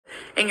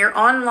and you're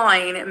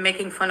online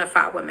making fun of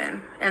fat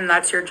women, and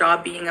that's your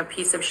job, being a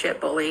piece of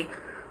shit bully,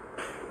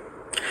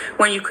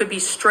 when you could be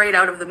straight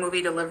out of the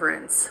movie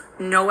Deliverance.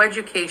 No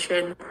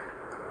education,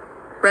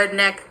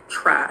 redneck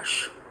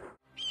trash.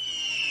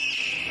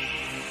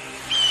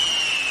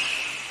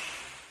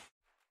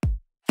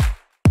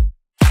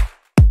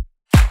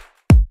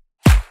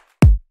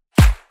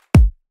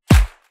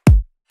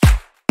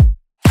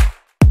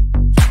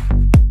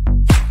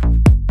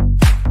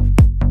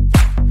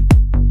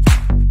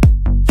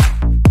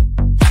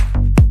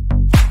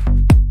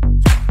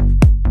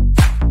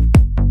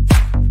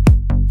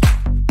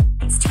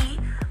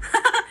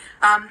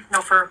 No,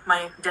 for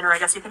my dinner, I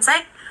guess you can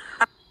say.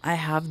 I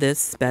have this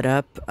sped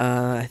up,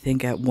 I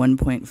think at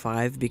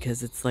 1.5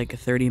 because it's like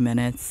 30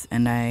 minutes,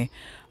 and I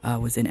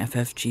was in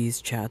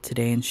FFG's chat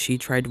today, and she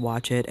tried to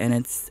watch it, and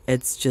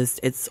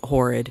it's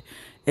horrid.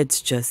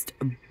 It's just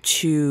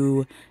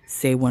chew,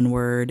 say one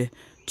word,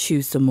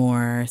 chew some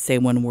more, say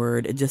one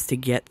word, just to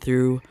get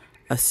through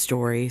a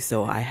story.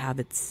 So I have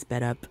it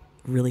sped up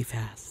really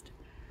fast.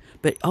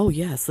 But oh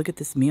yes, look at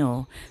this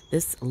meal.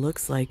 This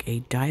looks like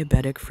a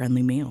diabetic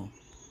friendly meal.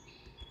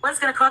 Was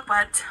gonna cook,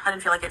 but I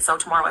didn't feel like it, so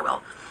tomorrow I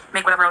will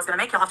make whatever I was gonna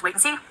make. You'll have to wait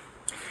and see.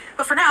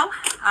 But for now,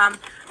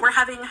 we're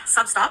having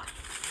Substop.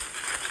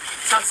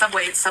 It's not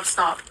Subway, it's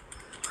Substop.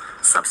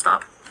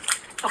 Substop.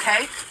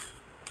 Okay.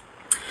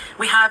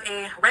 We have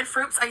a red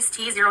fruits iced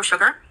tea, 0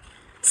 sugar,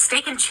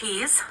 steak and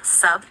cheese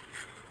sub,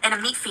 and a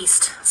meat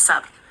feast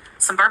sub.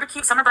 Some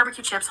summer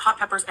barbecue chips, hot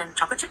peppers, and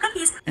chocolate chip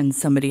cookies. And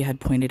somebody had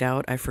pointed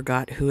out, I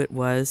forgot who it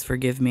was,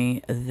 forgive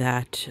me,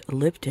 that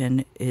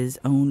Lipton is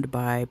owned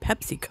by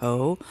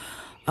PepsiCo,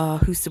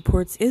 who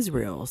supports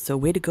Israel. So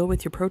way to go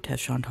with your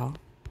protest, Chantal.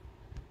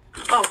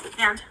 Oh,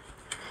 and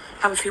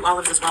have a few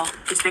olives as well.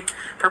 These big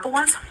purple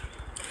ones.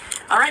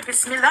 All right,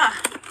 bismillah.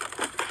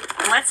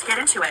 Let's get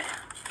into it.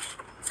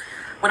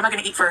 What am I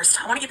going to eat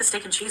first? I want to eat the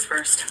steak and cheese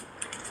first.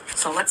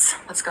 So let's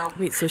go.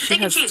 Wait, so she steak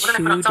has and cheese. two What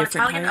did I put on? different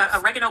Italian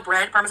types? oregano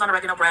bread, Parmesan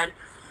oregano bread,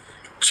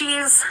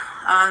 cheese,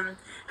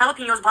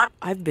 jalapenos, black.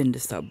 I've been to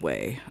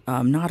Subway.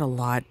 Not a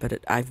lot, but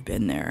I've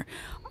been there.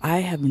 I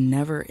have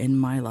never in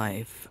my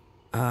life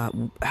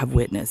have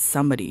witnessed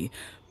somebody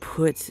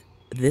put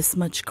this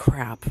much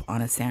crap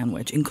on a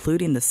sandwich,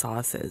 including the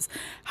sauces.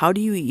 How do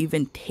you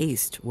even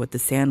taste what the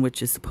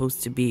sandwich is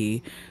supposed to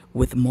be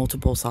with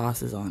multiple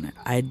sauces on it?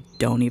 I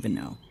don't even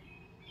know.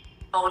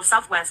 Olive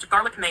Southwest,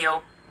 garlic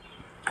mayo,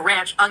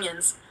 ranch,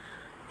 onions,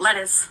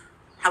 lettuce,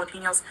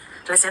 jalapenos.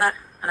 Did I say that?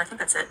 And I think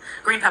that's it.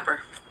 Green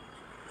pepper.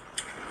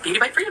 Beauty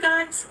bite for you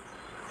guys.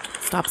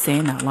 Stop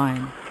saying that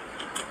line.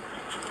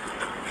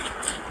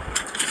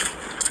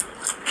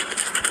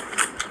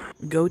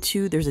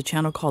 There's a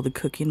channel called The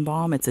Cooking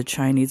Bomb. It's a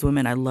Chinese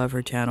woman. I love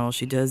her channel.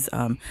 She does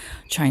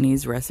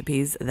Chinese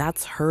recipes.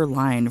 That's her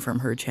line from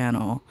her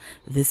channel.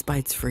 This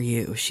bite's for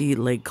you. She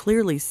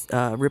clearly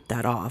ripped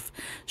that off.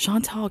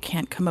 Chantal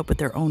can't come up with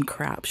her own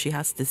crap. She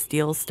has to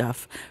steal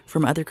stuff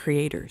from other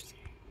creators.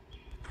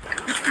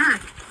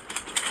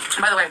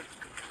 By the way,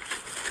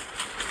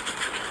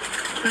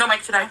 no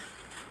mic today.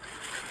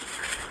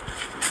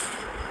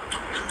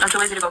 I'm too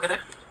lazy to go get it.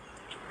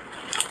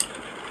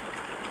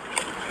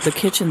 The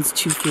kitchen's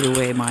 2 feet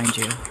away, mind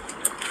you.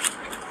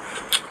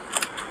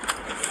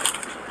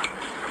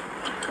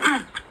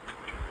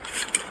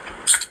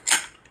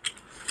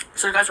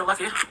 So you guys are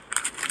lucky.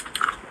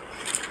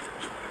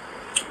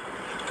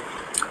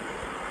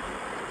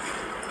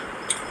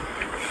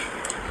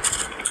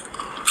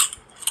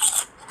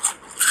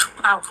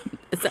 Ow.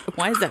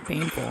 Why is that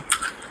painful?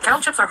 Kettle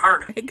chips are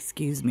hard.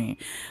 Excuse me.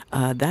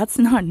 That's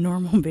not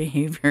normal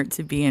behavior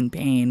to be in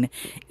pain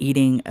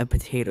eating a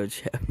potato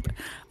chip.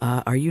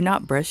 Are you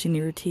not brushing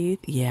your teeth?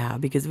 Yeah,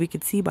 because we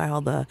could see by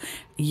all the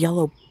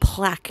yellow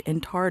plaque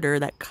and tartar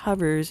that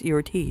covers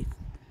your teeth.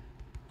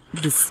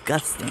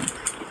 Disgusting.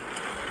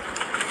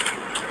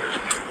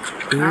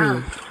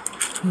 Ooh.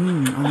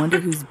 I wonder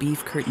whose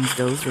beef curtains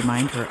those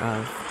remind her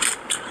of.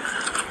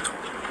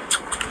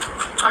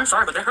 I'm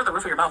sorry, but they hurt the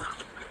roof of your mouth.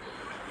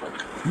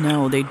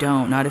 No, they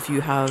don't. Not if you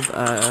have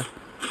a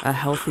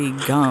healthy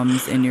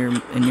gums in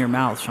your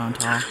mouth,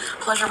 Chantal.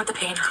 Pleasure with the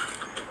pain.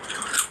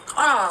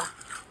 Oh.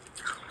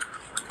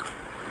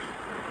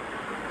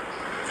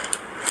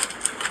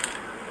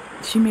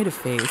 She made a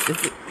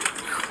face.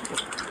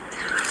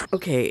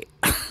 Okay,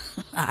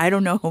 I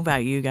don't know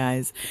about you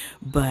guys,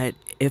 but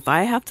if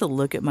I have to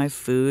look at my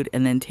food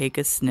and then take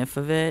a sniff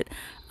of it,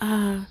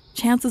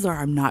 chances are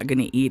I'm not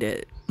gonna eat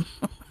it.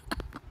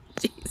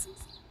 Jesus.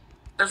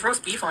 There's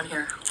roast beef on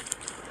here.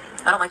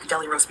 I don't like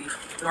deli roast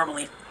beef,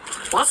 normally.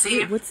 We'll see.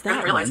 Wait, what's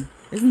that realize. one?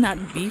 Isn't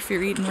that beef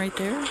you're eating right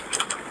there?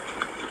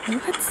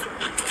 What?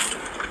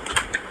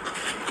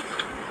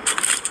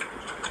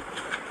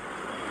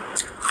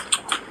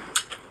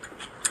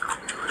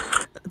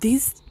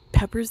 These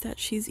peppers that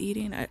she's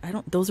eating, I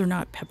don't, those are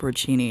not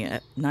pepperoncini,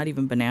 not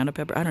even banana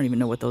pepper. I don't even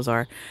know what those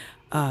are.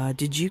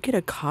 Did you get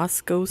a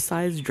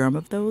Costco-sized drum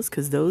of those?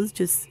 Because those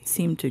just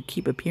seem to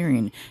keep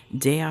appearing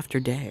day after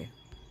day.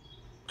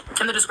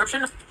 In the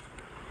description of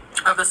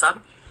the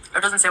sub,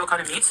 it doesn't say what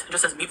kind of meats. It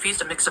just says meat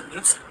feast, a mix of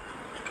meats.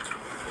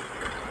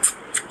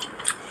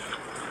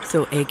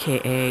 So,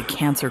 AKA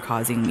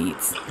cancer-causing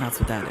meats. That's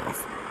what that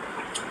is.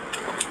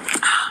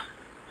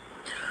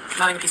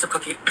 Not even a piece of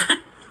cookie.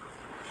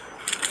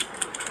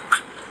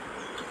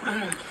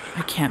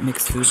 I can't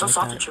mix food So like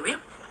soft that. and chewy.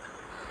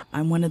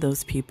 I'm one of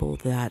those people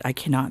that I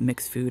cannot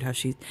mix food. How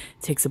she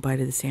takes a bite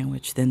of the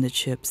sandwich, then the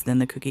chips, then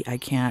the cookie. I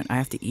can't. I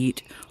have to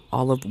eat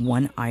all of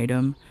one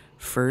item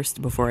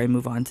first before I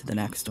move on to the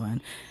next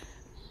one.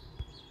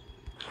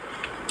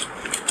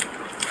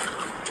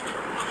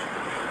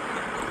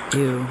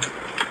 Ew.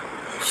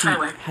 She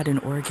Anyway. had an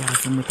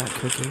orgasm with that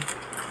cookie.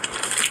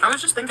 I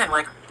was just thinking,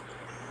 like...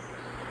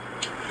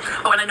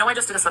 Oh, and I know I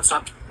just did a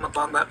sub-stop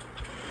mukbang, but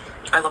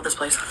I love this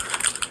place.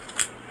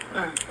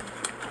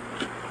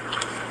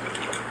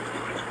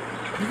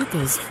 Look at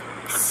those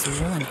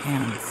swollen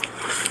hands.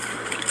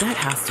 That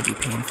has to be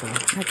painful.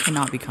 That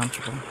cannot be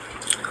comfortable.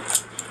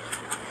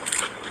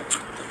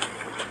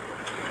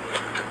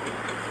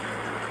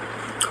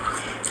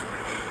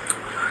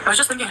 I was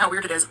just thinking how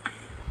weird it is.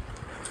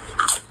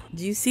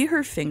 Do you see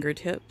her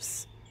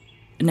fingertips?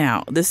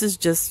 Now, this is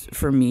just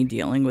for me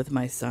dealing with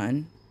my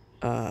son.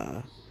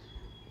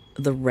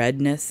 The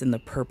redness and the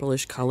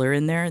purplish color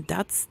in there,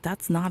 that's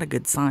not a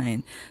good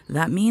sign.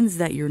 That means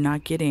that you're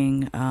not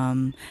getting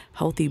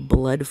healthy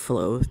blood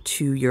flow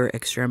to your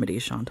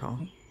extremities,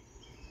 Chantal.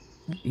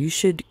 You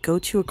should go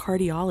to a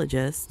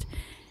cardiologist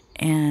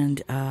and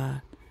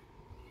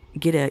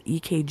get a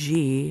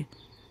EKG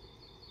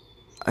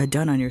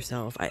done on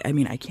yourself. I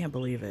mean, I can't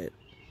believe it.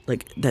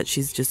 Like, that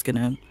she's just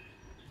gonna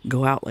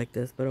go out like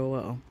this, but oh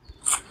well.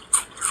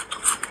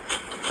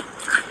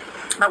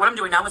 But what I'm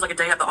doing now is like a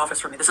day at the office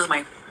for me. This is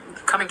my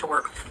coming to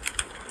work.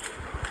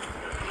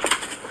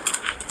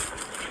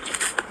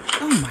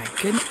 Oh my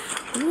goodness.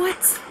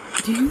 What?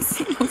 Do you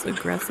see those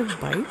aggressive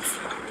bites?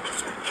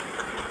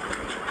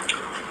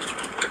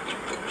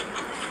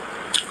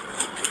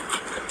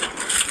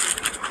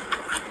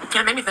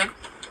 Yeah, it made me think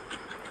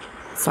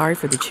Sorry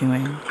for the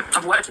chewing.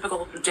 of what a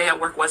typical day at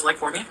work was like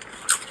for me.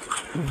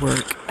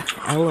 Work.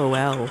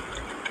 LOL.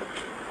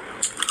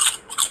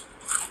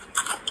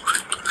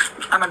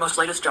 At my most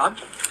latest job.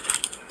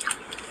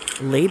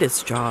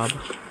 Latest job.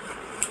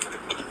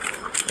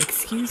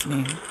 Excuse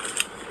me.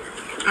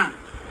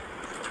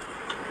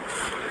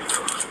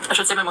 I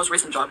should say my most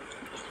recent job.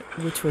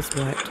 Which was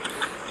what?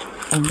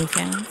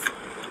 OnlyFans?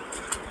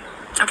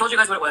 I told you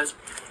guys what it was.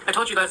 I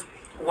told you guys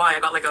why I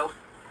got let go.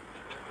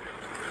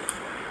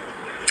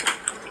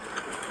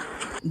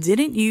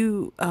 Didn't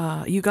you,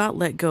 you got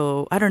let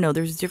go? I don't know,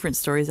 there's different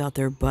stories out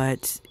there,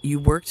 but you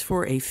worked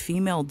for a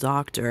female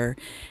doctor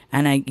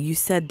and you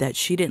said that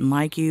she didn't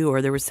like you,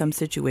 or there was some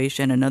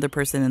situation, another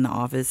person in the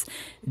office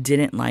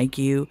didn't like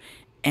you,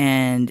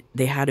 and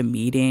they had a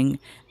meeting,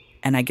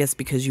 and I guess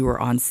because you were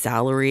on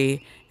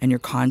salary and your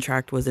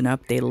contract wasn't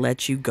up, they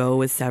let you go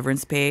with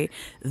severance pay.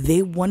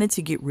 They wanted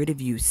to get rid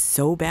of you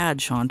so bad,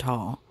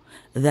 Chantal,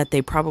 that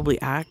they probably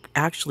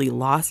actually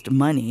lost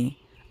money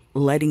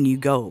letting you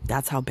go.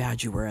 That's how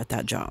bad you were at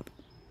that job.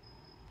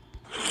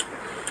 But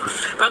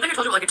I don't think I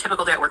told you what like a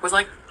typical day at work was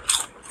like.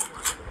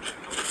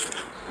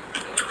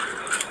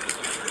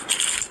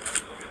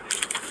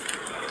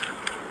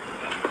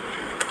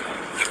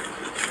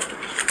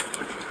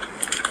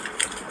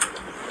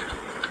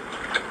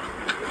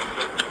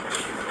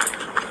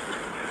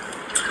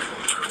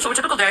 So a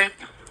typical day,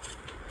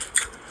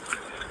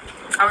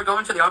 I would go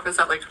into the office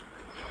at like,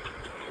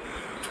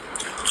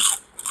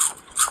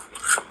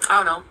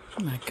 I don't know.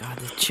 Oh my God,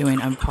 the chewing.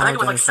 I I think it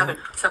was like apologize.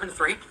 7 to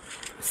 3.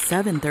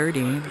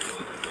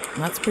 7:30.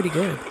 That's pretty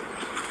good.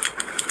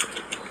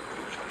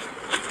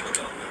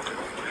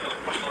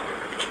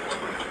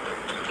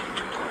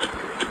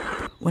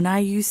 When I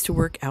used to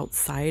work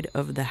outside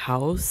of the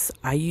house,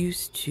 I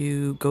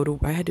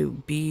had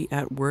to be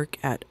at work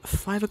at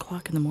 5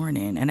 o'clock in the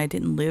morning, and I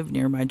didn't live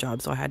near my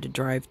job, so I had to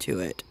drive to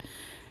it.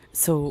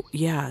 So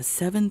yeah,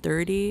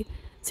 7:30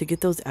 to get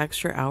those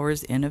extra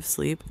hours in of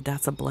sleep,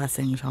 that's a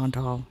blessing,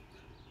 Chantal.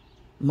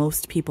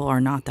 Most people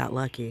are not that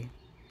lucky.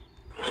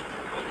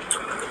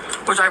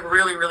 Which I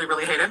really, really,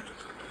 really hated.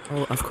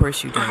 Oh, of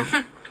course you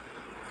did.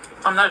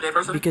 I'm not a day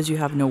person, Because you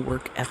have no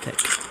work ethic.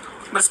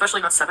 but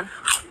especially not 7.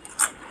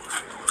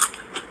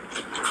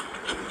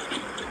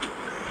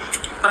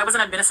 But I was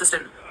an admin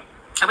assistant.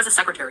 I was a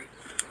secretary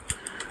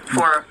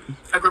for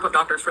a group of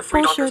doctors, for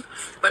 3 Bullshit.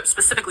 doctors, but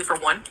specifically for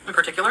one in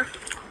particular.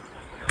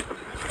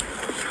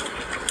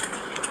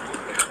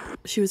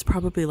 She was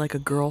probably like a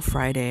Girl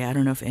Friday. I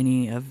don't know if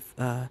any of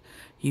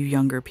you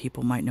younger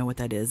people might know what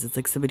that is. It's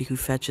like somebody who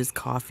fetches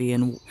coffee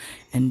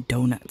and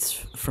donuts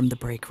from the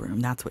break room.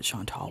 That's what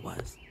Chantal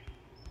was.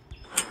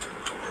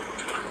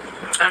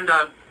 And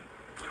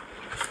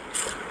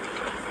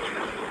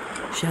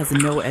She has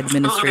no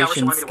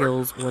administration wanted me to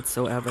work. skills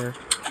whatsoever.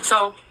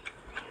 so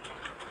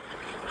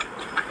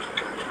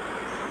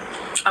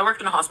I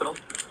worked in a hospital.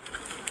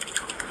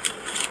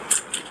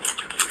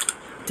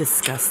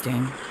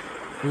 Disgusting.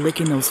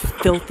 Licking those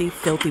filthy,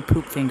 filthy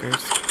poop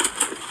fingers.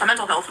 A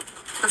mental health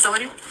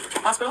facility,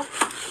 hospital.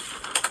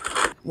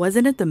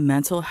 Wasn't it the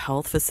mental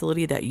health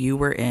facility that you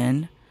were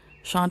in,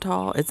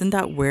 Chantal? Isn't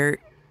that where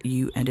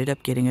you ended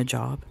up getting a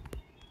job?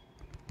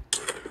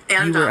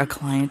 And You were a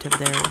client of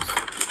theirs?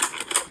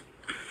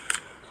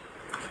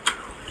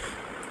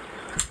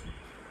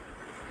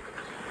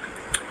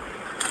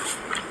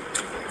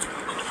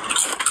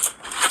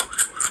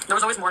 there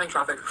was always morning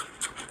traffic.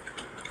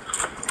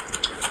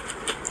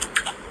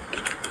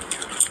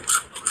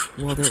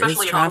 Well, there is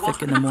Especially in traffic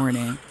Ottawa. in the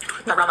morning.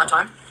 Around that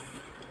time.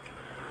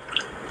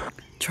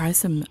 Try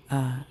some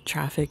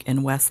traffic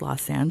in West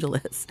Los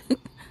Angeles.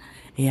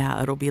 Yeah,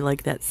 it'll be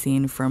like that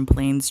scene from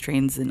Planes,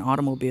 Trains, and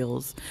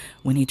Automobiles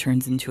when he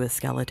turns into a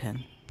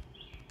skeleton.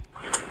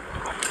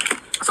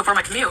 So for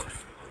my commute,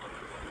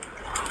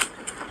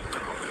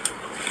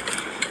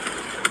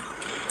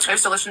 I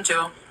used to listen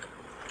to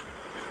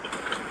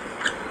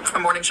a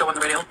morning show on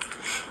the radio.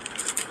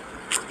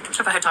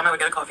 If I had time, I would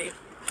get a coffee.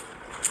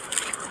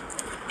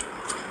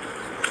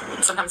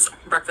 Sometimes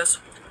breakfast.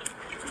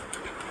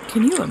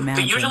 Can you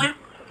imagine? But usually,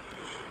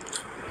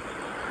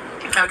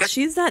 I would get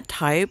She's that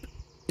type,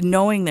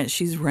 knowing that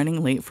she's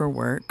running late for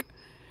work,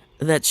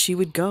 that she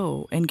would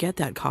go and get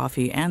that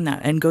coffee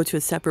and go to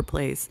a separate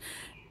place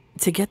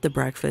to get the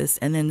breakfast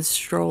and then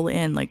stroll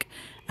in like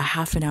a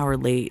half an hour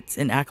late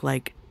and act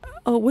like,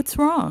 oh, what's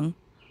wrong?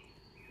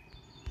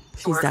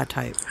 She's work. that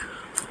type.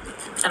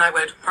 And I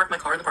would park my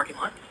car in the parking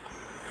lot.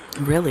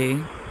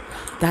 Really?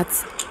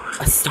 That's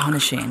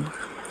astonishing.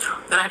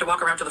 Then I had to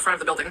walk around to the front of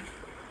the building.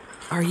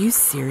 Are you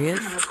serious?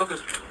 And there's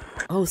cookies.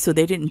 Oh, so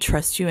they didn't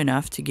trust you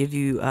enough to give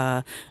you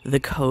the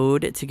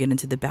code to get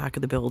into the back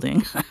of the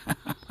building?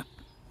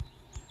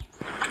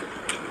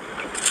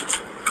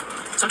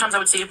 Sometimes I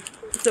would see.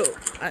 So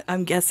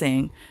I'm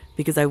guessing,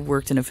 because I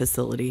worked in a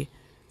facility,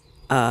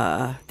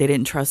 they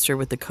didn't trust her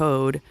with the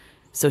code,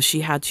 so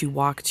she had to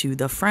walk to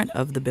the front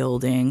of the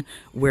building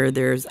where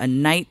there's a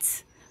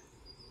night,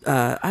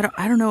 I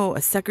don't know,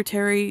 a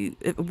secretary,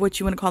 what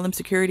you want to call them,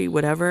 security,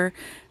 whatever,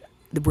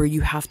 where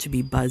you have to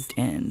be buzzed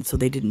in. So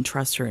they didn't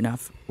trust her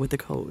enough with the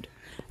code.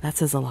 That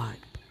says a lot.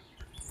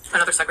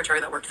 Another secretary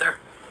that worked there.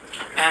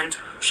 And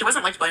she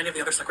wasn't liked by any of the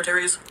other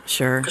secretaries.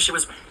 Sure. Because she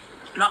was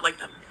not like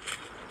them.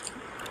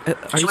 Are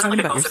She you wasn't talking like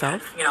a about gossip head,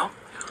 yourself? you know?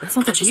 That sounds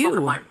And like she spoke her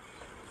you. mind.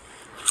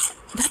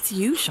 That's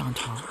you,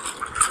 Chantal.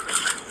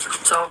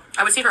 So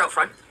I would see her out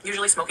front,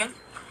 usually smoking.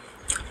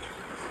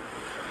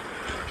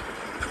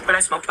 But I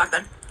smoked back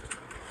then.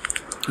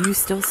 You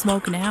still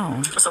smoke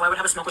now. So I would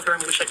have a smoke with her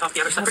and we would shake off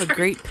the other I have secretary.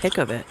 a great pic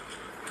of it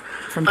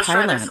from Let's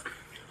try this. Thailand.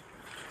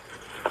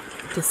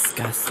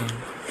 Disgusting.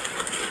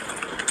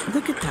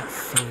 Look at that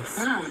face.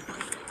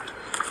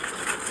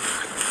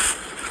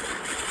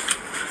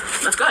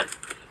 That's good.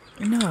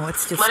 No,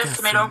 it's disgusting. Lettuce,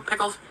 tomato,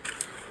 pickles,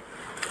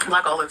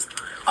 black olives,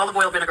 olive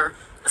oil, vinegar,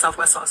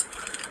 Southwest sauce.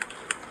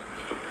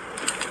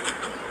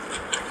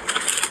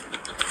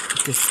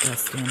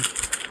 Disgusting.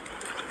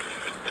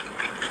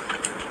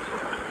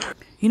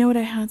 You know what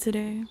I had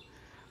today?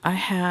 I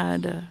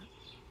had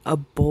a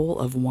bowl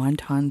of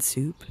wonton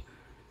soup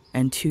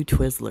and 2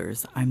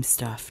 Twizzlers. I'm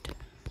stuffed.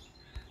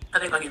 I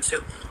think onion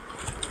soup.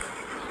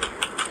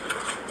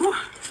 Whew.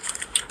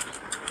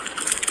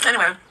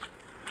 Anyway.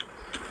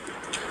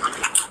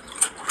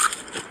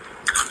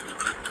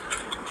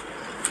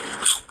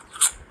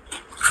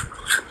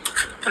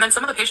 And then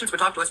some of the patients would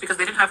talk to us because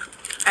they didn't have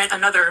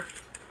another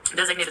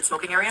designated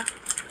smoking area.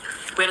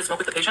 We had to smoke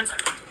with the patients.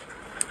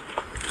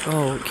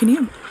 Oh, can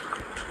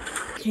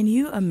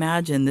you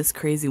imagine this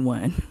crazy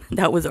one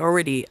that was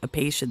already a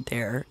patient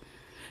there,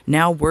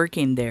 now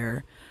working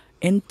there,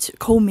 and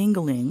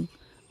commingling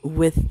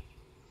with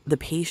the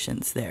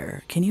patients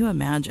there? Can you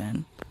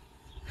imagine?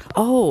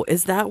 Oh,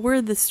 is that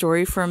where the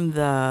story from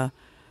the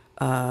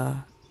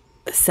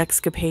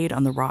sexcapade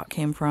on the rock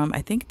came from?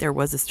 I think there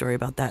was a story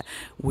about that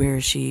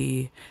where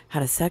she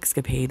had a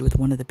sexcapade with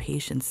one of the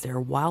patients there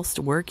whilst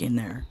working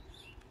there.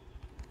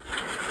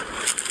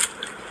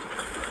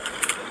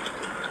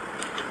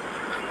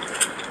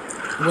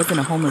 It wasn't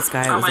a homeless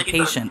guy, it was a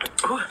patient.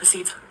 Oh, the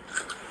seeds.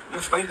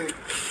 That's spicy.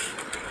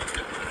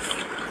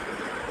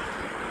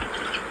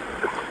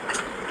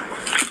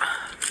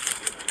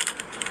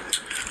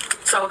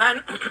 So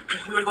then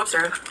we would go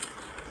upstairs.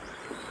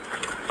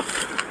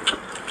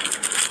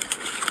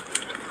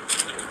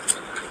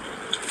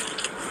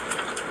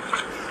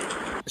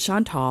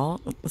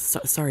 Chantal,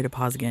 sorry to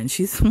pause again.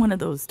 She's one of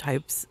those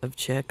types of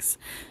chicks.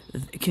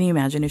 Can you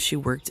imagine if she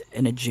worked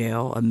in a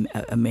jail,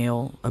 a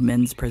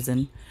men's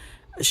prison?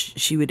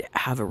 She would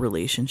have a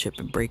relationship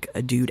and break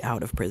a dude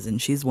out of prison.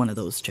 She's one of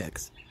those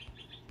chicks.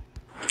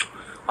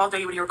 All day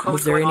you would hear codes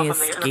Was there going any off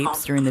on the escapes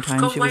intercom. during the time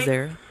Code she was white,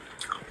 there?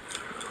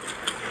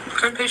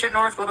 Inpatient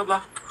north, blah, blah,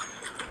 blah.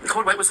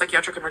 Code white was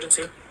psychiatric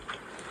emergency.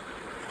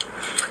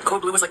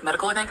 Code blue was like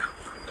medical, I think.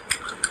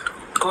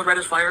 Code red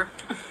is fire.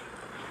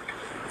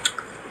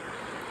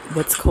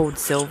 What's code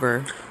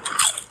silver?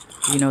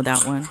 You know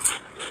that one?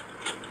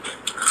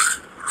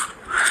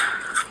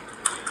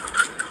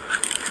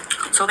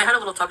 So they had a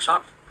little tuck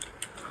shop.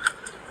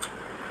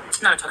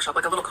 Not a tuck shop,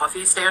 like a little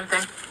coffee stand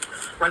thing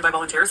run by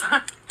volunteers.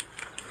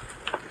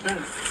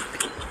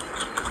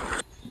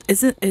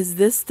 Is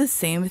this the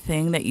same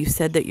thing that you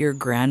said that your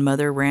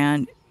grandmother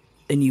ran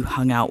and you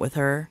hung out with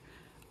her,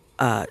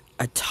 a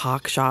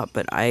talk shop,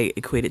 but I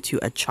equate it to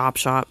a chop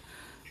shop,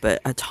 but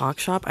a talk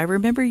shop. I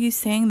remember you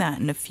saying that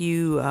in a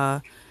few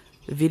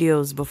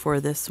videos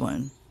before this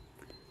one.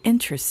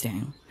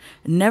 Interesting.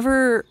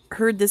 Never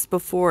heard this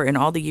before in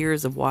all the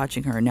years of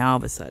watching her. Now all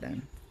of a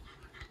sudden.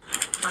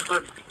 That's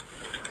good.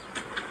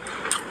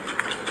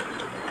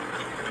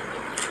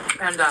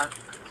 And I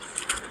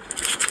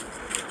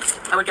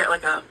would get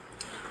like a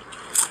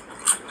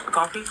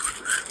coffee.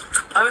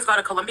 I always got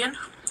a Colombian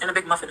and a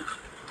big muffin.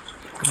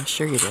 I'm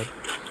sure you did.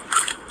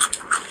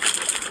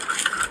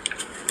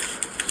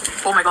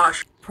 Oh my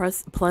gosh.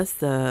 Plus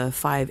the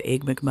 5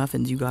 egg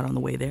McMuffins you got on the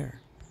way there.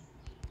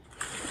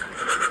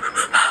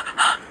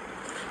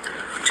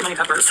 Too many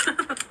peppers.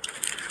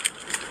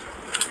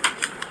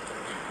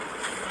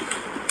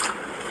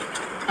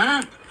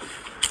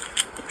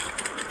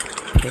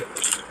 Okay.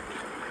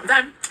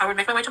 Then I would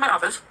make my way to my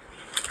office.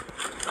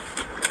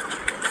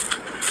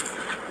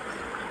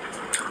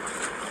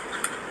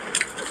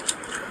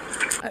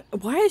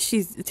 Why is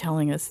she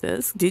telling us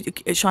this?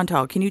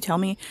 Chantal, can you tell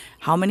me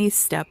how many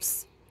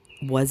steps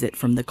was it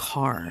from the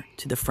car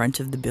to the front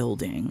of the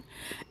building?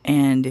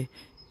 And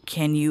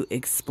can you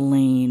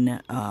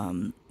explain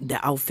the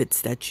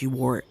outfits that you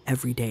wore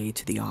every day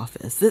to the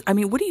office? I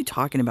mean, what are you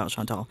talking about,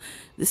 Chantal?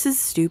 This is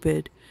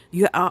stupid.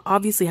 You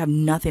obviously have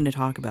nothing to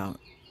talk about.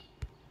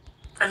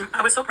 And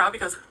I was so proud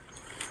because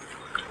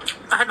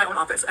I had my own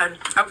office, and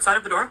outside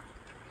of the door,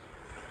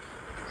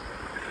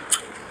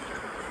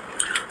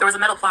 there was a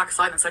metal plaque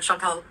sign that said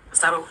Chantal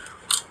Stato.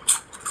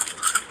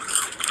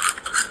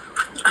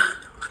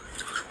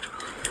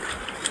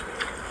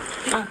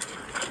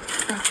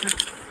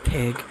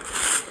 Pig.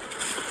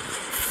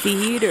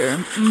 Feed her.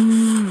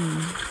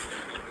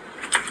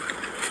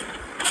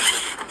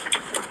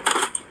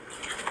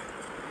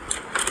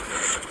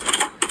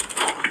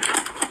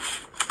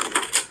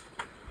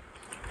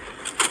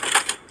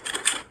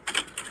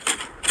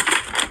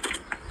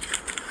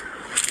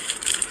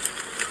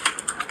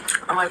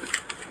 I'm like,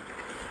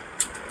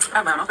 I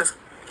have my own office.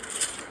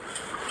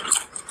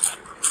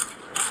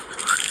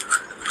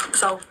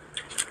 So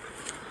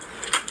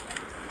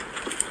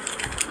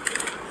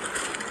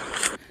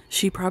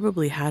She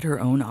probably had her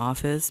own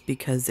office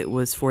because it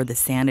was for the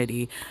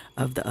sanity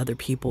of the other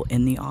people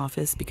in the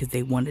office, because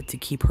they wanted to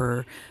keep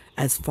her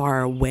as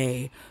far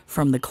away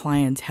from the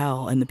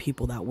clientele and the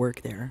people that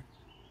work there.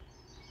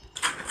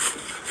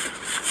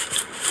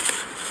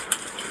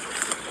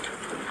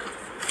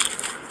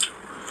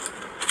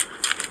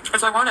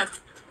 that's what I wanted.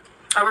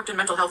 I worked in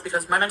mental health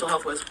because my mental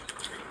health was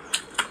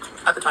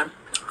at the time.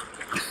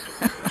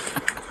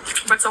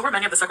 But so were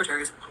many of the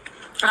secretaries.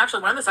 And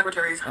actually, one of the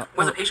secretaries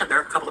was a patient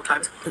there a couple of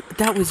times.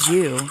 That was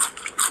you.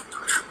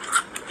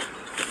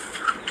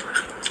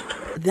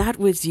 That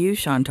was you,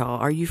 Chantal.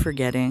 Are you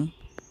forgetting?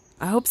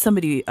 I hope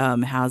somebody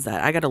has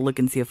that. I got to look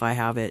and see if I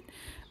have it,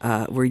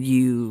 where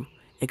you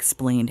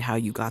explained how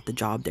you got the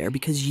job there,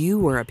 because you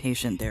were a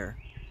patient there.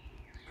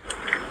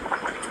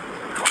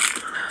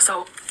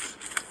 So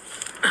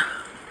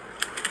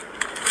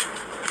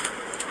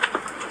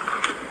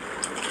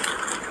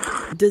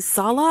does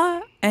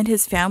Salah and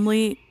his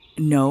family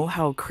know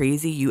how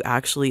crazy you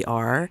actually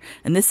are?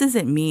 And this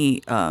isn't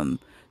me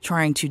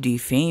trying to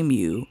defame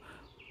you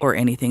or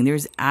anything.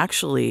 There's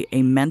actually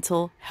a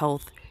mental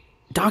health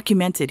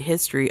documented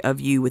history of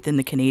you within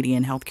the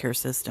Canadian healthcare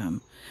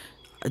system.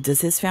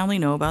 Does his family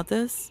know about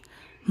this?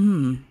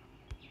 I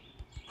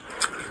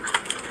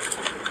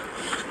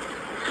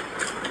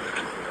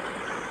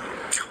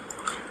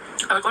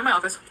would go in my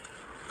office,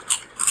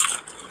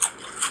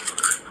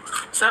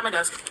 sit at my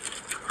desk,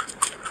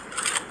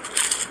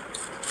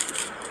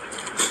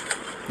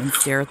 And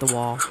stare at the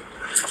wall.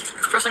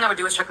 first thing I would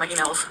do is check my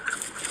emails,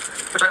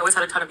 which I always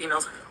had a ton of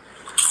emails.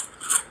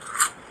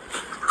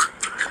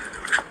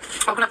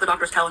 Open up the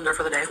doctor's calendar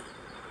for the day.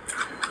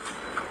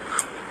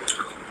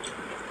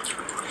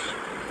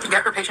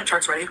 Get her patient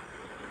charts ready.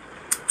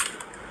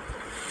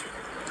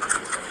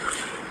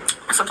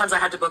 Sometimes I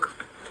had to book.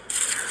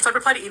 So I'd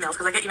reply to emails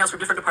because I get emails from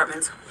different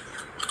departments.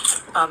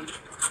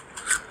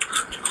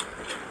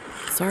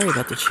 Sorry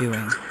about the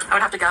chewing. I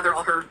would have to gather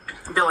all her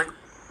billing,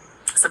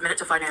 submit it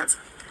to finance.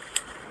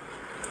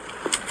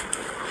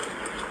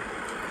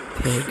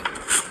 Pig.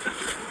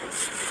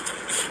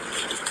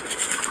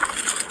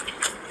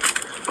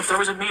 If there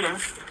was a meeting,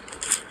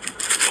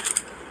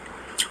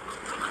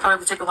 I would have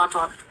to take a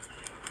laptop,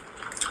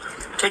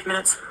 take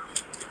minutes.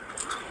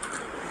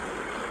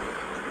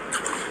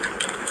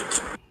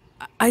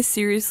 I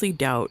seriously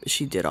doubt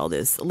she did all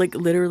this. Like,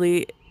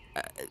 literally,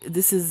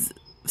 this is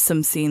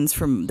some scenes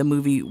from the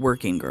movie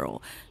Working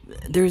Girl.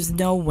 There's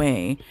no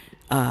way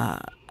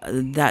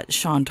that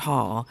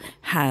Chantal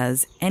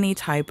has any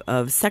type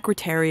of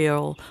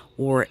secretarial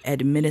or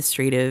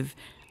administrative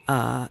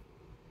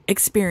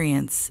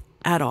experience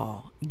at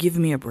all. Give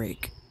me a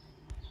break.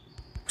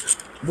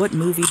 What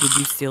movie did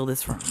you steal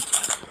this from?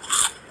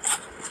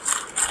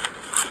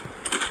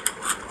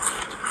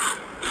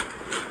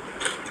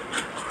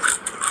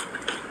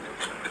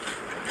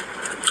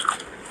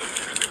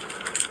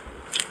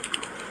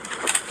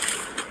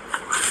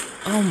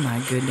 Oh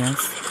my goodness.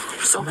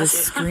 So The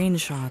messy.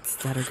 screenshots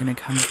that are gonna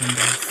come from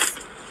this.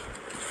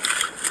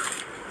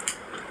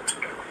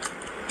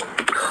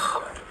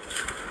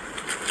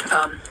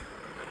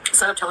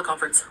 Set up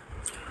teleconference.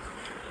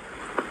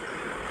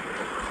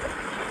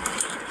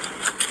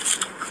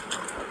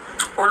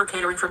 Order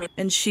catering for me.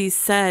 And she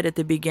said at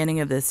the beginning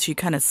of this, she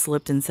kind of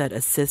slipped and said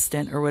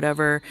assistant or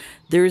whatever.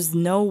 There's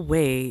no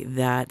way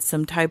that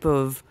some type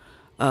of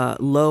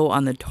low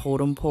on the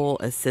totem pole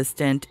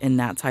assistant in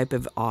that type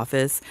of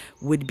office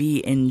would be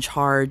in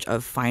charge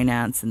of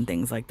finance and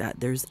things like that.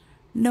 There's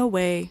no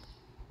way.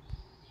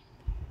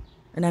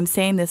 And I'm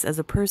saying this as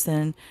a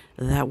person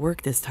that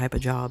worked this type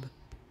of job.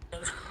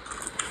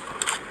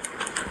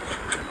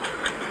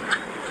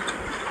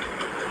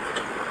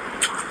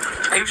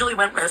 I usually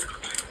went with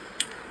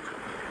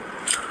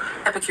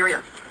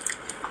Epicuria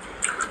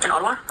in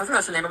Ottawa. I think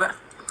that's the name of it.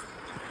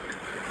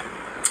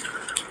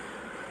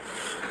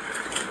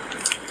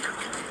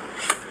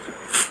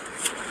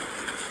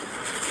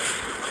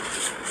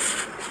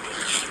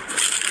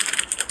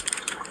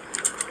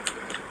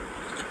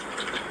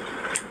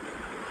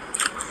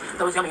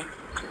 That was yummy.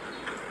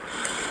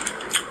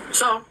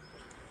 So,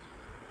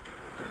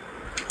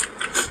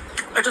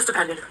 it just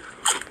depended.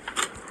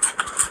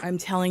 I'm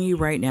telling you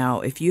right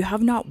now, if you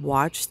have not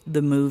watched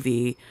the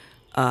movie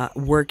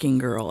Working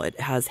Girl, it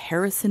has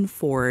Harrison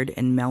Ford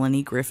and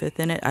Melanie Griffith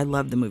in it. I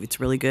love the movie. It's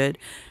really good.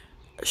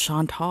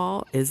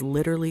 Chantal is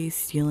literally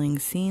stealing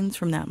scenes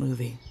from that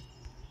movie.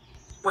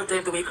 What day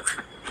of the week?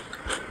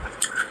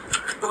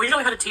 But we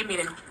usually had a team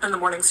meeting in the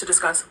mornings to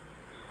discuss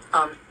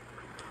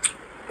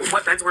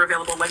what beds were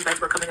available, when beds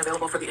were coming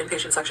available for the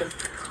inpatient section.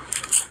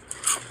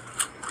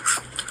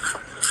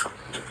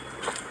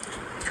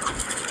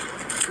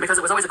 Because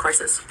it was always a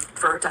crisis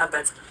to have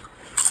beds.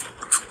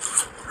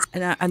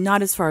 And I'm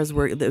not as far as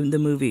work the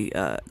movie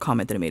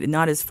comment that I made,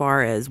 not as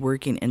far as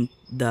working in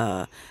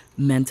the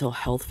mental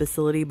health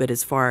facility, but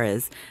as far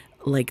as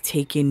like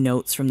taking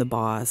notes from the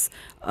boss,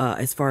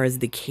 as far as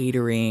the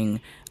catering,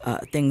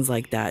 things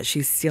like that.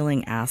 She's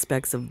stealing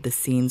aspects of the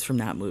scenes from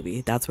that movie.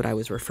 That's what I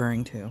was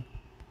referring to.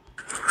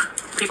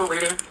 People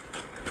waiting,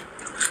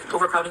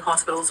 overcrowding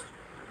hospitals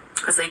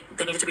because they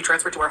needed to be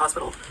transferred to our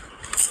hospital,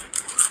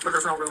 but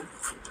there's no room.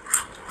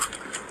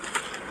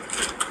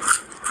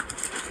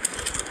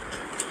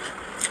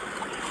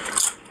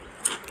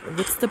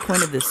 What's the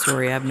point of this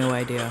story? I have no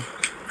idea.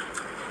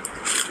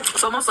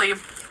 So mostly,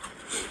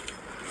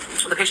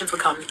 the patients would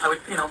come. I would,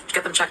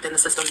 get them checked in the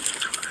system.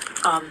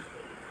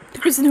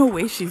 There's no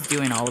way she's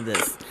doing all of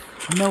this.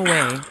 No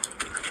way.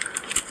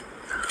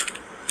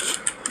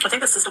 I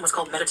think the system was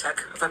called Meditech,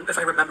 if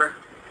I remember.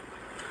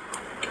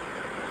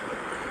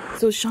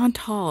 So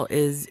Chantal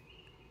is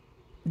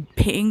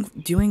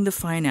doing the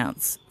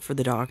finance for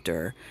the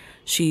doctor.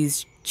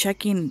 She's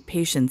checking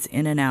patients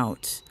in and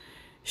out.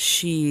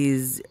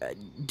 She's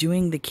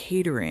doing the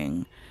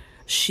catering.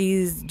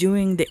 She's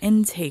doing the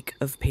intake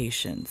of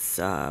patients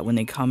when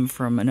they come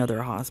from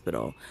another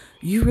hospital.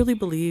 You really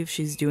believe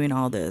she's doing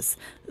all this?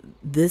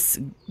 This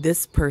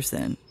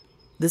person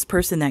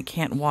that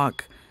can't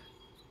walk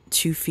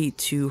 2 feet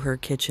to her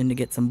kitchen to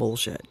get some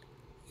bullshit.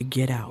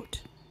 Get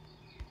out.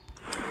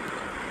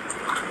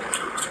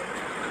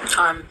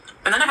 And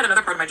then I had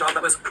another part of my job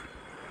that was,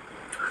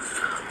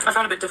 I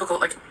found a bit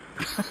difficult. Like,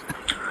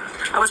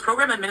 I was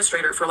program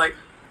administrator for like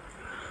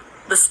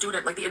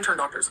the intern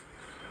doctors,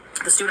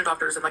 the student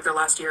doctors in like their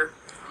last year.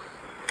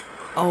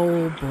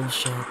 Oh,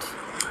 bullshit.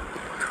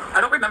 I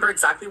don't remember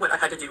exactly what I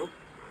had to do.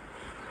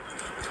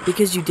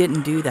 Because you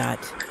didn't do that.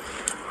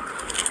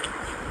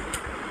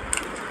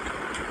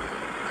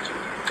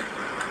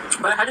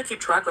 But I had to keep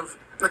track of,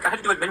 I had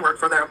to do admin work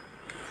for their,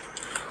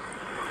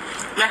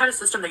 I had a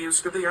system they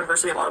used through the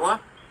University of Ottawa,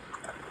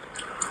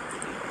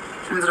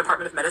 in the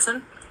Department of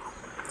Medicine.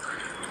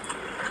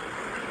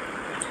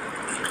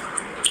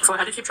 So I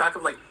had to keep track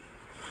of,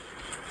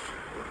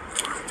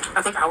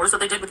 I think hours that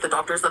they did with the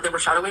doctors that they were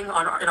shadowing in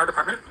our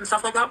department and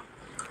stuff like that.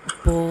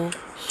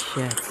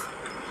 Bullshit.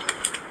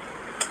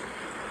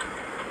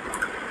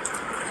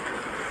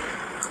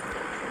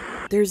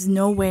 There's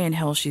no way in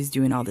hell she's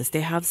doing all this.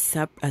 They have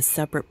a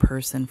separate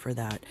person for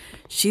that.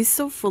 She's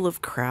so full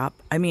of crap.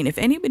 I mean, if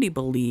anybody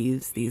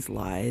believes these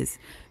lies,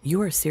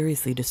 you are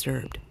seriously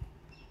disturbed.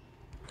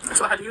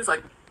 So I had to use,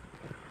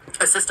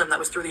 a system that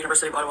was through the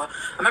University of Ottawa.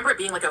 I remember it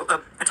being,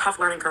 a tough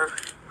learning curve.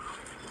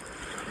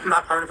 I'm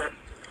not part of it.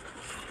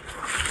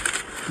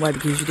 Why?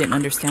 Because you didn't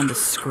understand the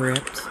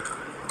script?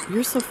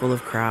 You're so full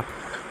of crap.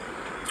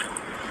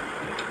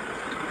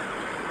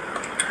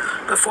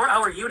 The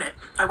 4-hour unit,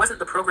 I wasn't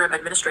the program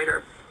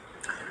administrator.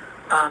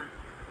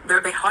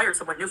 They hired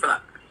someone new for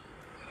that.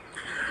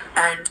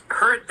 And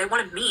they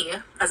wanted me,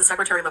 as a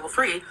secretary level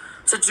 3,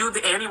 to do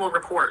the annual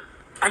report.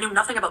 I knew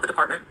nothing about the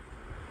department.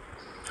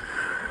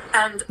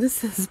 And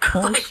this is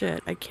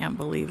bullshit. I can't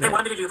believe it. They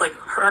wanted me to do,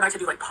 her and I to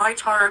do, pie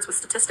charts with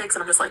statistics,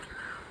 and I'm just like,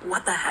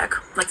 what the heck?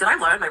 Did I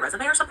lie on my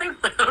resume or something?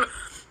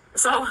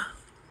 So...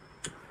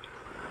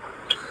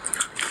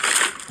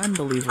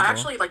 Unbelievable. I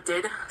actually,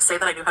 did say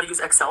that I knew how to use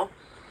Excel.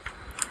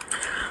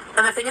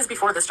 And the thing is,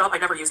 before this job, I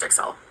never used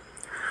Excel.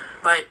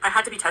 But I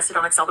had to be tested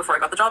on Excel before I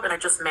got the job, and I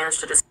just managed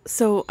to just.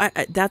 So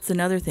that's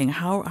another thing.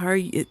 How are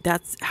you?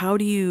 That's how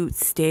do you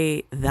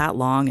stay that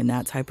long in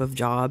that type of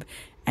job,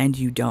 and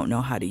you don't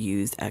know how to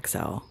use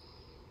Excel?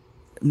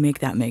 Make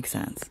that make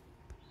sense.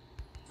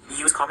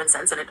 Use common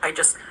sense, and I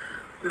just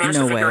managed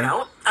No to figure it way.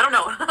 out. I don't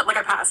know, like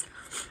I passed.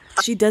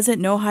 She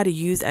doesn't know how to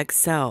use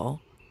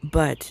Excel,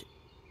 but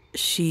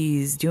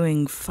she's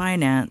doing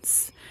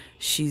finance.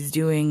 She's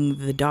doing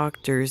the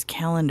doctor's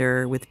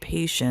calendar with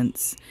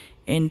patients,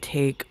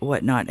 intake,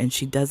 whatnot, and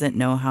she doesn't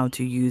know how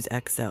to use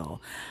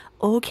Excel.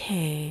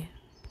 Okay.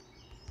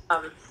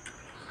 I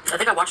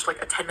think I watched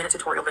like a 10-minute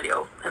tutorial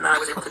video, and then I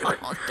was able to do it.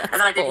 Oh, And that's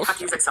then I didn't have to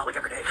bullshit. use Excel like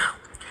every day.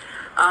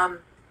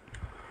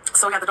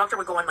 So yeah, the doctor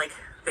would go on like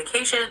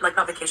vacation, like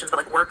not vacations, but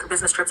like work,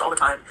 business trips all the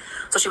time.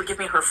 So she would give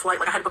me her flight.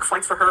 Like I had to book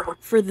flights for her.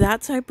 For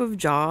that type of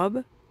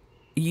job,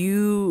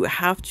 you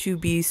have to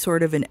be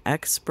sort of an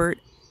expert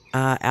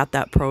at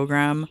that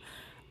program.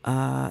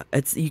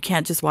 It's you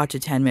can't just watch a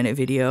 10-minute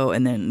video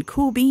and then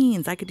cool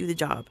beans, I could do the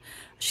job.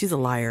 She's a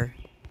liar.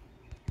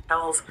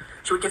 Hotels.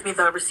 She would give me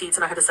the receipts,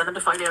 and I had to send them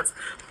to finance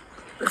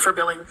for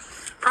billing.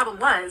 Problem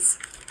was,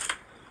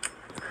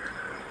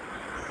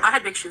 I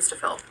had big shoes to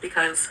fill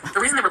because the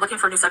reason they were looking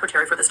for a new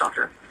secretary for this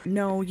doctor.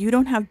 No, you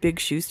don't have big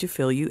shoes to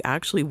fill. You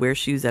actually wear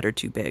shoes that are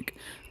too big.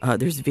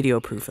 There's video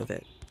proof of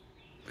it.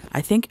 I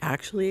think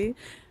actually,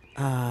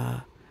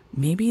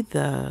 maybe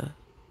the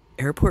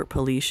airport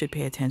police should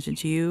pay attention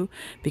to you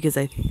because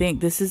I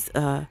think this is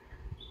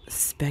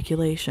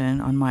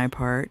speculation on my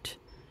part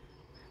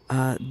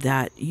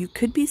that you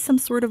could be some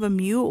sort of a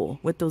mule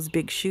with those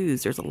big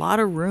shoes. There's a lot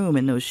of room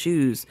in those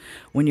shoes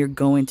when you're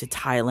going to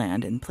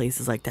Thailand and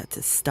places like that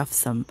to stuff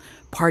some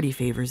party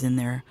favors in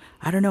there.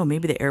 I don't know.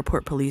 Maybe the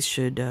airport police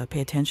should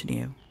pay attention to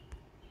you.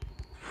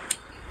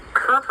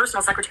 Her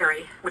personal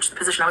secretary, which the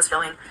position I was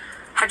filling,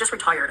 had just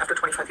retired after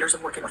 25 years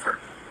of working with her.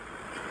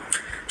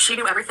 She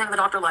knew everything the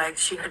doctor liked.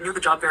 She knew the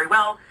job very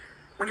well.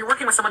 When you're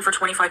working with someone for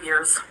 25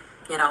 years,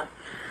 you know,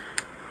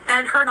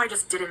 and her and I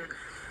just didn't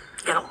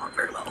get along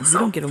very well. You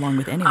don't get along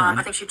with I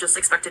anyone. think she just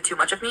expected too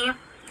much of me.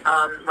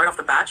 Right off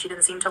the bat, she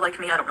didn't seem to like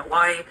me. I don't know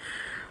why.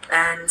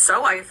 And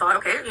so I thought,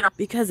 okay, you know.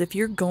 Because if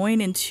you're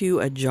going into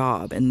a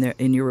job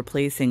and you're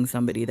replacing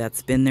somebody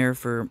that's been there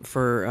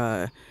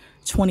for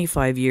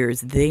 25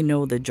 years, they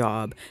know the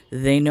job.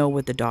 They know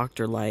what the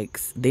doctor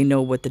likes. They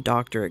know what the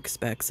doctor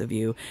expects of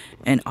you.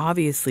 And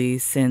obviously,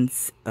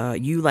 since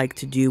you like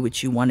to do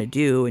what you want to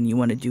do and you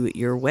want to do it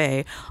your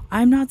way,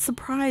 I'm not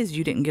surprised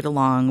you didn't get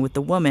along with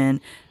the woman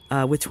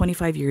with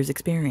 25 years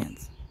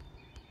experience.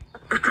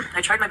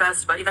 I tried my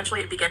best, but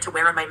eventually it began to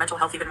wear on my mental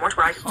health even more to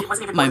where it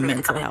wasn't even My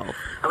motivated to mental come in. health.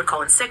 I would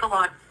call in sick a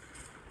lot,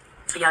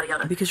 yada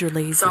yada. Because you're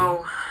lazy.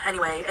 So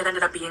anyway, it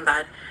ended up being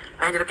that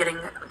I ended up getting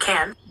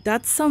canned.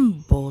 That's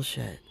some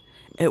bullshit.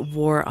 It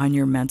wore on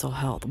your mental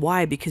health.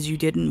 Why? Because you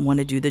didn't want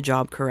to do the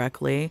job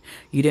correctly.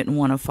 You didn't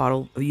want to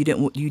follow. You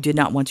did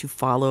not want to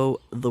follow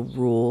the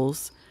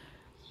rules.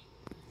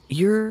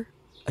 You're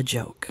a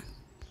joke.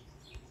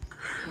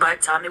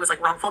 But it was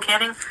like wrongful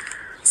canning.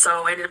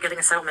 So I ended up getting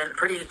a settlement,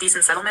 pretty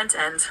decent settlement,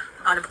 and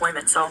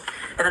unemployment. So,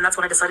 and then that's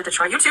when I decided to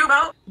try YouTube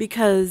out.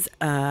 Because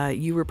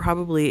you were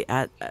probably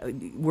at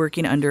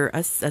working under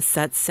a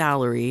set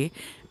salary,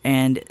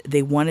 and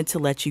they wanted to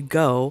let you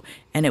go,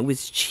 and it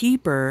was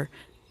cheaper.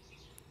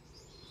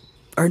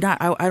 Or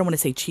not, I don't want to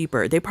say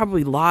cheaper. They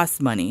probably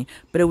lost money,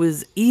 but it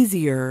was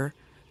easier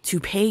to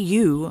pay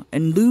you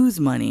and lose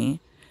money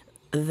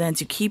than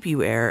to keep you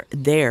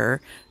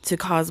there to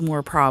cause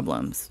more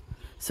problems.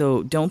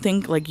 So don't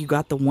think like you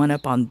got the one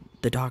up on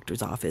the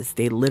doctor's office.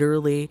 They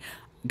literally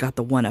got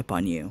the one up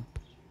on you.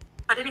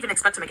 I didn't even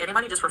expect to make any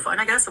money, just for fun,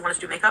 I guess. I wanted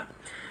to do makeup.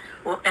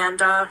 Well, and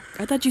I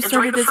thought you enjoyed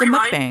started the as a free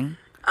ride.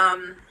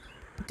 mukbang.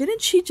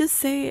 Didn't she just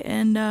say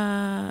in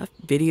a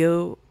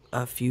video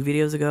a few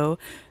videos ago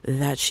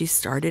that she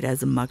started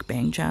as a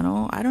mukbang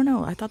channel? I don't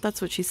know. I thought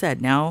that's what she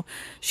said. Now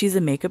she's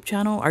a makeup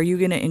channel. Are you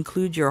going to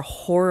include your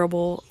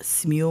horrible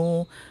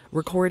Smule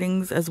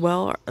recordings as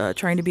well?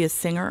 Trying to be a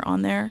singer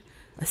on there?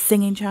 A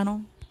singing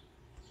channel?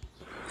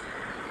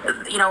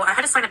 You know, I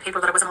had to sign a paper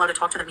that I wasn't allowed to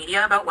talk to the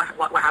media about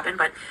what happened,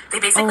 but they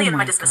basically, Oh in my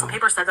my dismissal God.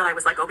 paper, said that I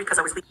was let go because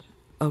I was leaving.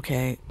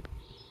 Okay.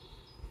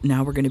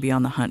 Now we're going to be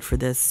on the hunt for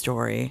this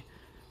story.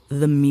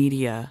 The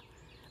media,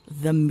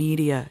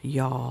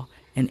 y'all,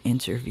 an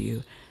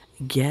interview.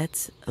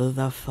 Get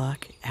the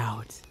fuck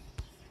out.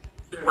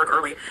 Work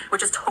early,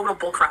 which is total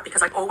bullcrap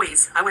because I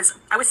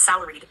was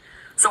salaried,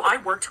 so I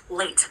worked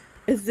late.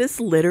 Is this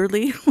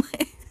literally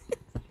like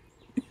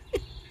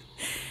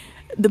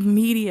the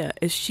media?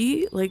 Is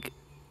she like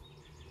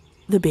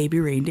the baby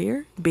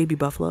reindeer, baby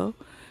buffalo?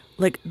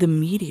 Like the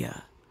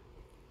media.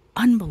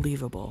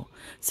 Unbelievable.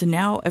 So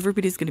now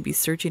everybody's going to be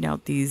searching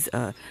out these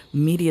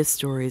media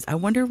stories. I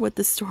wonder what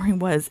the story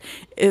was.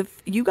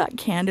 If you got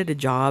canned at a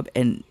job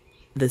and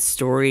the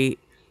story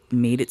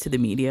made it to the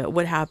media,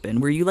 what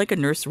happened? Were you like a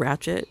Nurse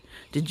Ratchet?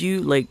 Did you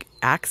like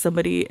axe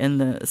somebody in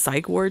the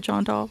psych ward,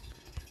 Chantal?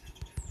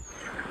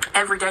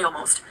 every day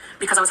almost,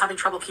 because I was having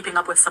trouble keeping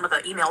up with some of the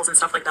emails and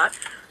stuff like that.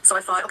 So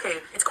I thought, okay,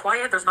 it's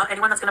quiet. There's not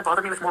anyone that's going to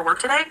bother me with more work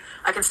today.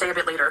 I can stay a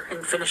bit later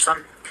and finish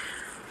some.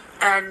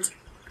 And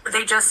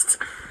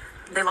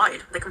they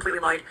lied. They completely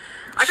lied.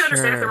 I could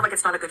understand if they were like,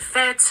 it's not a good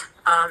fit.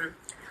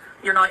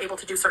 You're not able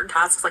to do certain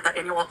tasks like that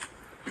annual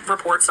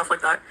report, stuff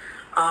like that.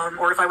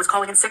 Or if I was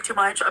calling in sick too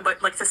much.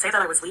 But like to say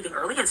that I was leaving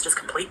early is just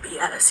complete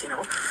BS, you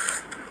know?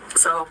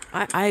 So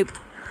I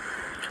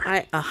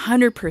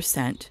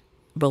 100%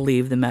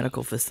 believe the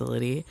medical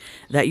facility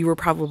that you were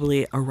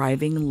probably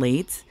arriving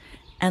late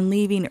and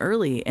leaving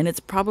early, and it's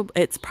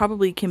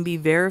probably can be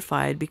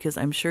verified because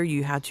I'm sure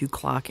you had to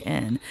clock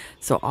in,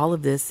 so all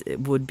of this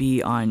would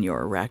be on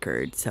your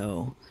record.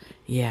 So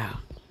yeah,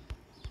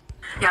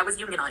 it was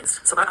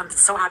unionized. So I'm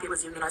so happy it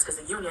was unionized,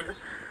 because the union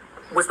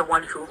was the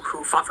one who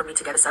fought for me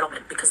to get a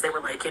settlement, because they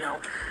were like, you know,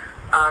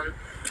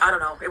 I don't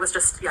know. It was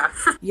just, yeah.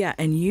 yeah,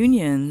 and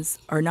unions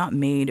are not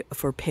made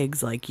for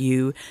pigs like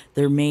you.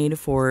 They're made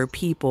for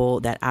people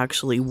that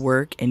actually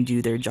work and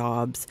do their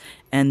jobs,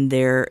 and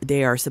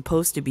they are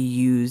supposed to be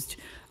used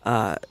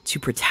to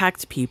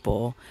protect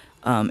people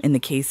in the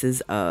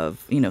cases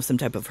of, you know, some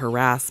type of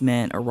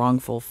harassment or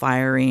wrongful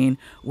firing,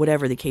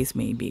 whatever the case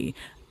may be.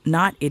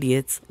 Not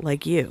idiots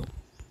like you.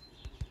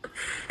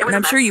 And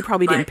I'm sure you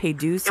probably didn't pay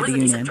dues to the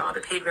union. It was a decent job.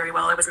 It paid very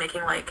well. I was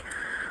making like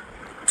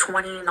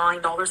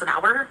 $29 an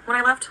hour when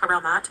I left,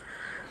 around that.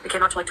 It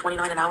came out to like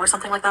 $29 an hour,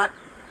 something like that.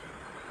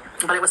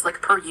 But it was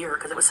like per year,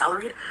 because it was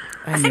salaried.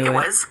 I think it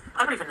was.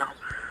 I don't even know.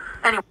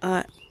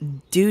 Anyway.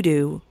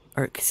 Doo-doo,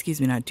 or excuse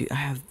me, not doo. I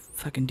have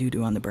fucking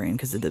doo-doo on the brain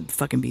because of the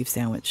fucking beef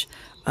sandwich.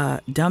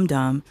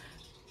 Dum-dum,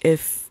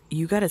 if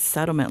you got a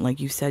settlement like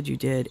you said you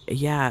did,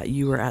 yeah,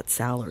 you were at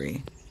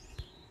salary.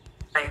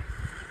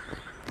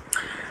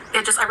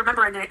 I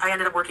remember I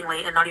ended up working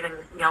late and not even,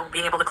 you know,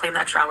 being able to claim the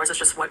extra hours. It's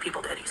just what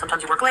people did.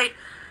 Sometimes you work late,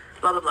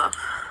 blah, blah, blah,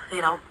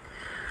 you know.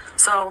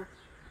 So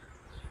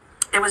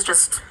it was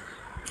just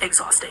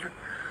exhausting.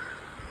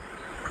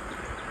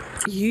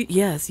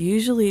 Yes,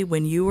 usually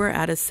when you were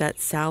at a set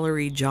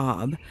salary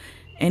job,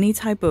 any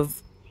type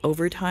of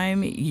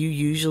overtime you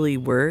usually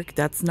work,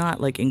 that's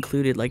not like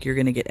included, like you're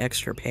going to get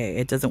extra pay.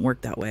 It doesn't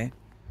work that way.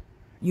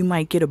 You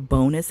might get a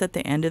bonus at the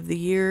end of the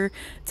year,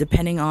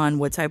 depending on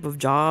what type of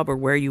job or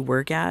where you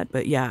work at.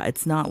 But yeah,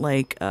 it's not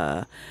like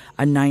a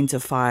 9 to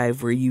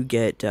 5 where you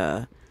get,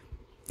 you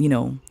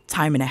know,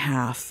 time and a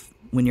half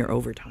when you're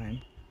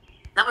overtime.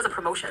 That was a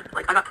promotion.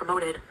 Like, I got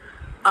promoted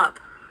up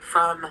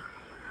from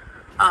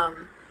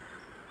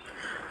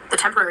the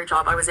temporary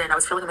job I was in. I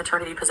was filling a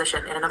maternity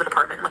position in another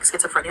department, like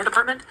schizophrenia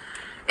department.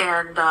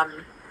 And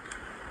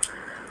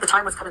the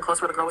time was coming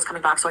close where the girl was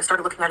coming back. So I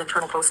started looking at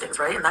internal postings,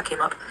 right? And that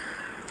came up.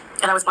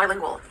 And I was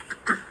bilingual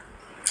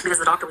because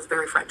the doctor was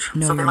very French.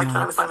 No, so they liked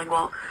that I was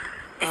bilingual.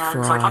 And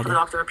Fraud. So I talked to the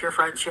doctor pure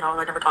French, you know,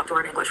 I never talked to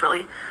her in English,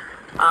 really.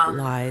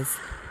 Lies.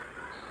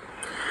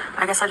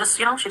 I guess I just,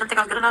 you know, she didn't think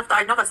I was good enough.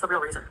 I know that's the real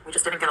reason. We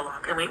just didn't get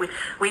along. And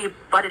we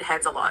butted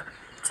heads a lot.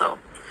 So,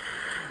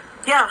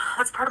 yeah,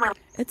 that's part of my life.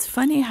 It's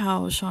funny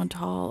how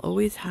Chantal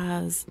always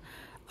has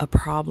a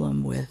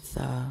problem with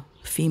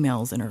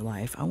females in her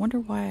life. I wonder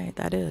why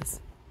that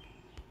is.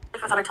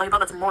 I thought I'd tell you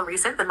about that's more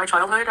recent than my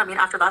childhood. I mean,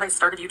 after that, I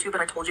started YouTube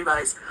and I told you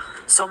guys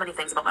so many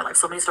things about my life,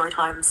 so many story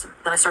times.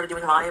 Then I started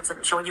doing lives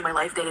and showing you my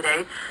life day to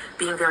day,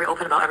 being very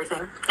open about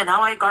everything. And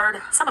now I guard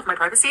some of my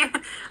privacy.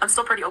 I'm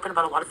still pretty open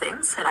about a lot of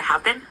things, and I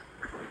have been.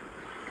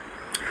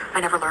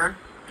 I never learn.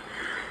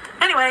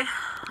 Anyway,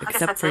 I guess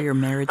that's for it. your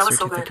marriage That was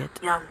certificate.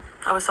 So good. Yeah,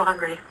 I was so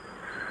hungry.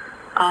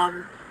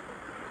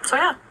 So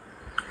yeah,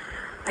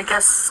 I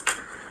guess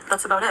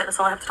that's about it. That's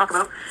all I have to talk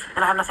about,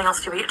 and I have nothing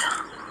else to eat.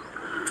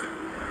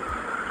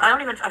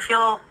 I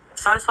feel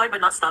satisfied but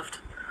not stuffed.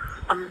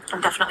 I'm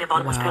definitely a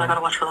bottomless pit. I gotta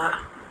watch for that.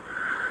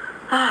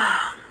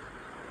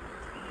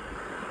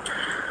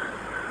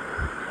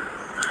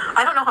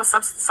 I don't know how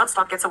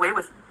Substop gets away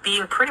with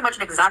being pretty much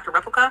an exact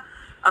replica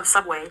of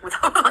Subway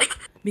without like...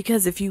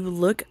 Because if you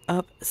look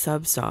up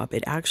Substop,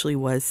 it actually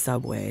was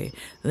Subway.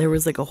 There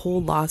was like a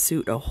whole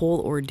lawsuit, a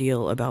whole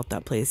ordeal about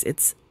that place.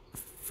 It's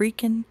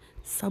freaking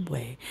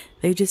Subway.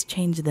 They just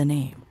changed the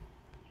name.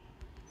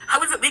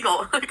 How is it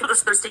legal?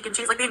 Because they're steak and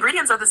cheese. Like, the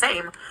ingredients are the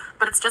same,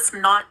 but it's just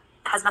not,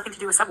 has nothing to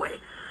do with Subway.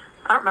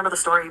 I don't remember the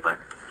story, but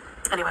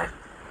anyway.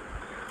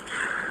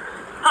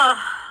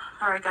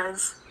 Alright,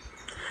 guys.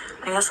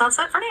 I guess that's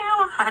it for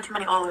now. I had too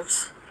many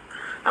olives.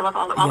 I love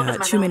olives. Yeah,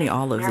 too many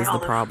olives is the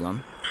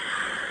problem.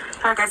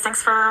 Alright, guys.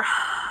 Thanks for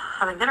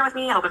having dinner with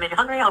me. I hope it made you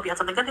hungry. I hope you had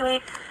something good to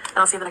eat. And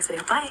I'll see you in the next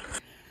video. Bye.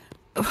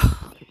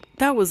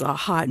 That was a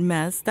hot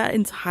mess. That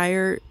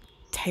entire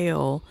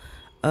tale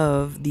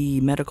of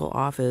the medical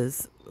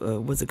office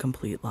was a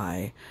complete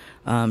lie.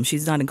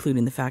 She's not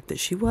including the fact that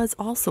she was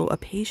also a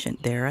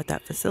patient there at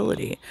that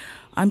facility.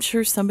 I'm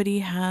sure somebody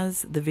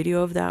has the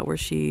video of that where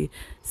she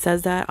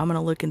says that. I'm going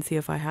to look and see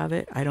if I have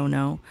it. I don't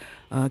know.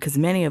 Because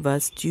many of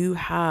us do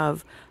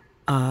have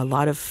a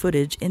lot of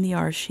footage in the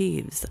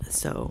archives.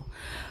 So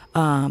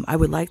I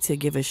would like to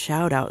give a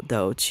shout out,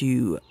 though,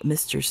 to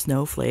Mr.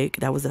 Snowflake.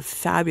 That was a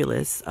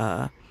fabulous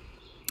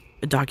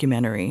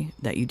documentary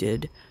that you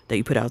did. that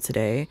you put out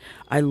today.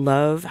 I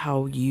love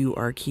how you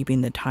are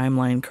keeping the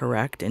timeline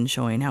correct and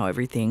showing how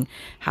everything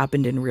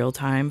happened in real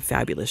time.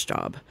 Fabulous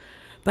job.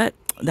 But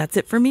that's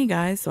it for me,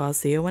 guys. So I'll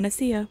see you when I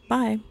see you.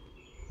 Bye.